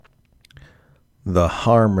The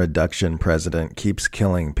harm reduction president keeps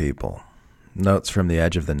killing people. Notes from the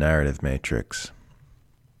edge of the narrative matrix.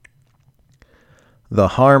 The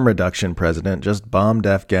harm reduction president just bombed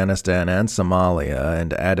Afghanistan and Somalia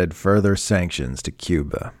and added further sanctions to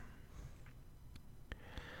Cuba.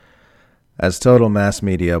 As total mass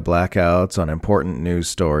media blackouts on important news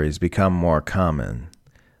stories become more common,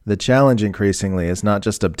 the challenge increasingly is not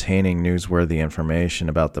just obtaining newsworthy information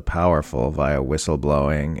about the powerful via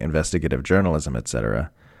whistleblowing, investigative journalism, etc.,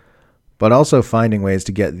 but also finding ways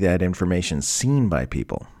to get that information seen by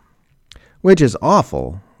people. Which is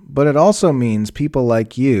awful, but it also means people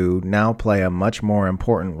like you now play a much more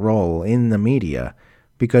important role in the media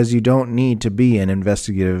because you don't need to be an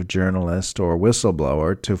investigative journalist or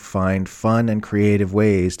whistleblower to find fun and creative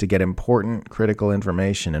ways to get important, critical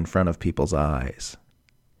information in front of people's eyes.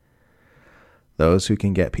 Those who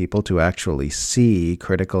can get people to actually see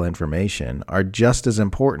critical information are just as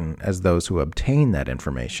important as those who obtain that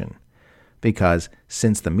information. Because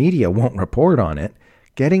since the media won't report on it,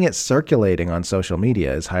 getting it circulating on social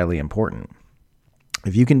media is highly important.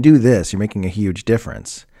 If you can do this, you're making a huge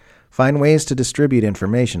difference. Find ways to distribute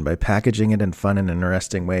information by packaging it in fun and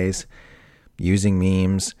interesting ways, using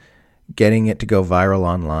memes, getting it to go viral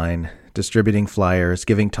online, distributing flyers,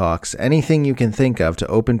 giving talks, anything you can think of to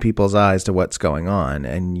open people's eyes to what's going on,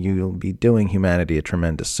 and you'll be doing humanity a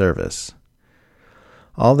tremendous service.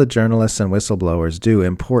 All the journalists and whistleblowers do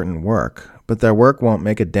important work, but their work won't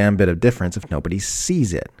make a damn bit of difference if nobody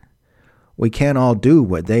sees it. We can't all do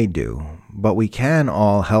what they do, but we can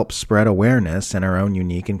all help spread awareness in our own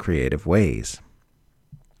unique and creative ways.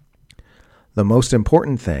 The most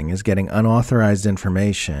important thing is getting unauthorized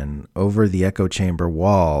information over the echo chamber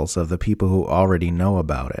walls of the people who already know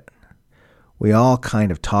about it. We all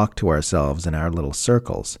kind of talk to ourselves in our little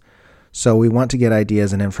circles, so we want to get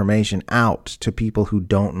ideas and information out to people who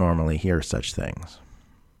don't normally hear such things.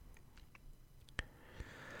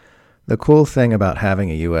 The cool thing about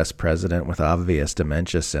having a U.S. president with obvious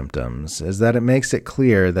dementia symptoms is that it makes it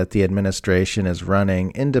clear that the administration is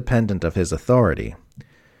running independent of his authority,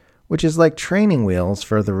 which is like training wheels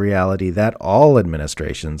for the reality that all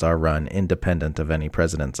administrations are run independent of any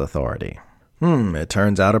president's authority. It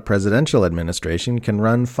turns out a presidential administration can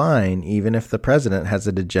run fine even if the president has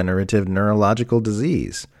a degenerative neurological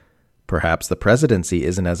disease. Perhaps the presidency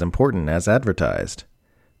isn't as important as advertised.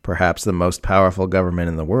 Perhaps the most powerful government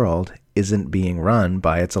in the world isn't being run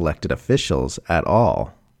by its elected officials at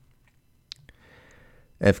all.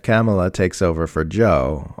 If Kamala takes over for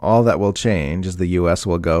Joe, all that will change is the U.S.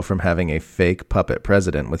 will go from having a fake puppet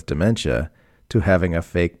president with dementia to having a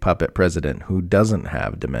fake puppet president who doesn't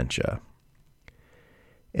have dementia.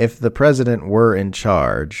 If the president were in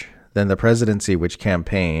charge, then the presidency which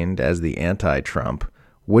campaigned as the anti-Trump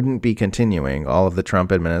wouldn't be continuing all of the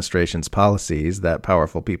Trump administration's policies that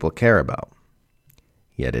powerful people care about.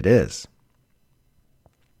 Yet it is.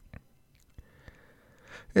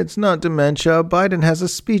 It's not dementia. Biden has a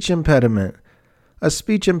speech impediment. A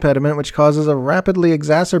speech impediment which causes a rapidly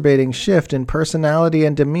exacerbating shift in personality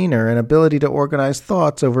and demeanor and ability to organize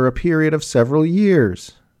thoughts over a period of several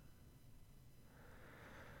years.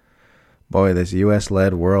 Boy, this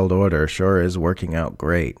U.S.-led world order sure is working out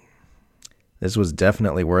great. This was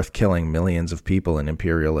definitely worth killing millions of people in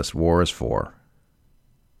imperialist wars for.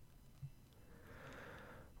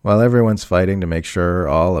 While everyone's fighting to make sure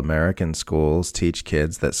all American schools teach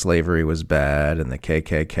kids that slavery was bad and the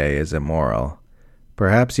KKK is immoral,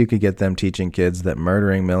 perhaps you could get them teaching kids that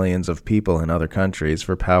murdering millions of people in other countries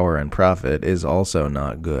for power and profit is also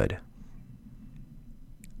not good.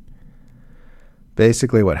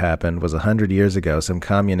 Basically what happened was 100 years ago some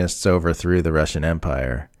communists overthrew the Russian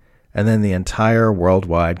Empire, and then the entire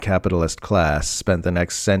worldwide capitalist class spent the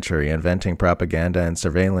next century inventing propaganda and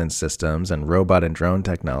surveillance systems and robot and drone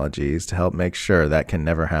technologies to help make sure that can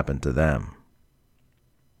never happen to them.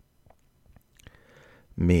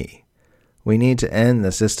 We need to end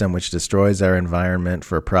the system which destroys our environment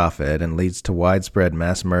for profit and leads to widespread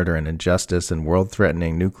mass murder and injustice and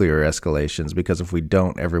world-threatening nuclear escalations because if we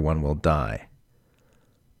don't, everyone will die.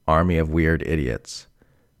 Army of weird idiots.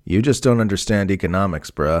 You just don't understand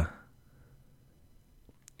economics, bruh.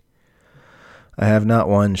 I have not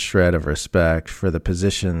one shred of respect for the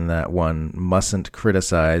position that one mustn't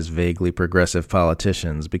criticize vaguely progressive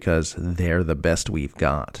politicians because they're the best we've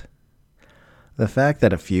got. The fact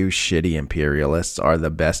that a few shitty imperialists are the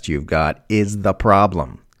best you've got is the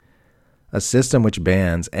problem. A system which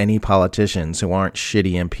bans any politicians who aren't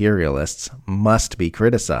shitty imperialists must be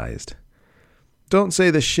criticized. Don't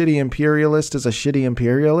say the shitty imperialist is a shitty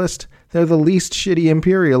imperialist. They're the least shitty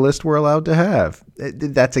imperialist we're allowed to have.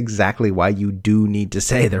 That's exactly why you do need to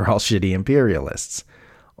say they're all shitty imperialists.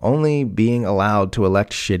 Only being allowed to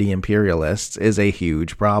elect shitty imperialists is a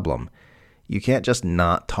huge problem. You can't just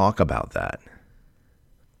not talk about that.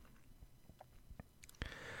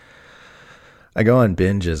 I go on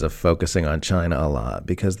binges of focusing on China a lot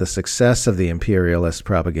because the success of the imperialist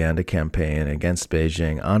propaganda campaign against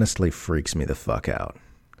Beijing honestly freaks me the fuck out.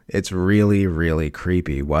 It's really, really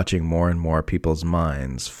creepy watching more and more people's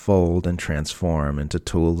minds fold and transform into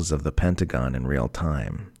tools of the Pentagon in real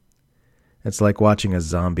time. It's like watching a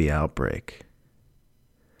zombie outbreak.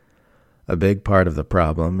 A big part of the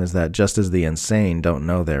problem is that just as the insane don't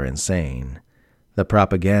know they're insane, the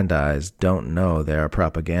propagandized don't know they're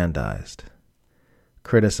propagandized.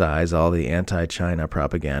 Criticize all the anti-China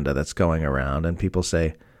propaganda that's going around, and people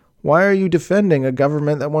say, "Why are you defending a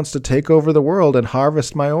government that wants to take over the world and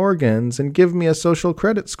harvest my organs and give me a social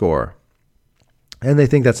credit score?" And they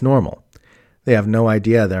think that's normal. They have no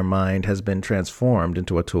idea their mind has been transformed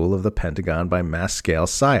into a tool of the Pentagon by mass-scale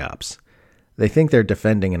psyops. They think they're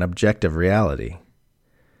defending an objective reality.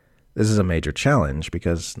 This is a major challenge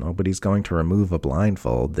because nobody's going to remove a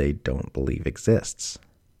blindfold they don't believe exists.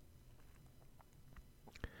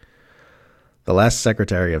 The last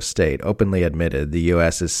Secretary of State openly admitted the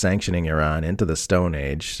U.S. is sanctioning Iran into the Stone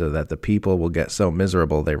Age so that the people will get so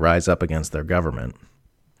miserable they rise up against their government.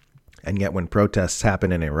 And yet when protests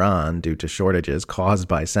happen in Iran due to shortages caused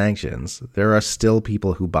by sanctions, there are still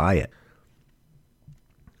people who buy it.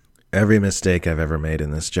 Every mistake I've ever made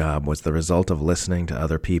in this job was the result of listening to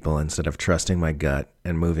other people instead of trusting my gut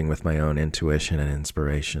and moving with my own intuition and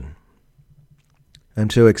inspiration. I'm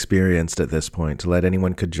too experienced at this point to let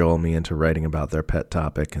anyone cajole me into writing about their pet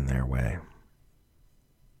topic in their way.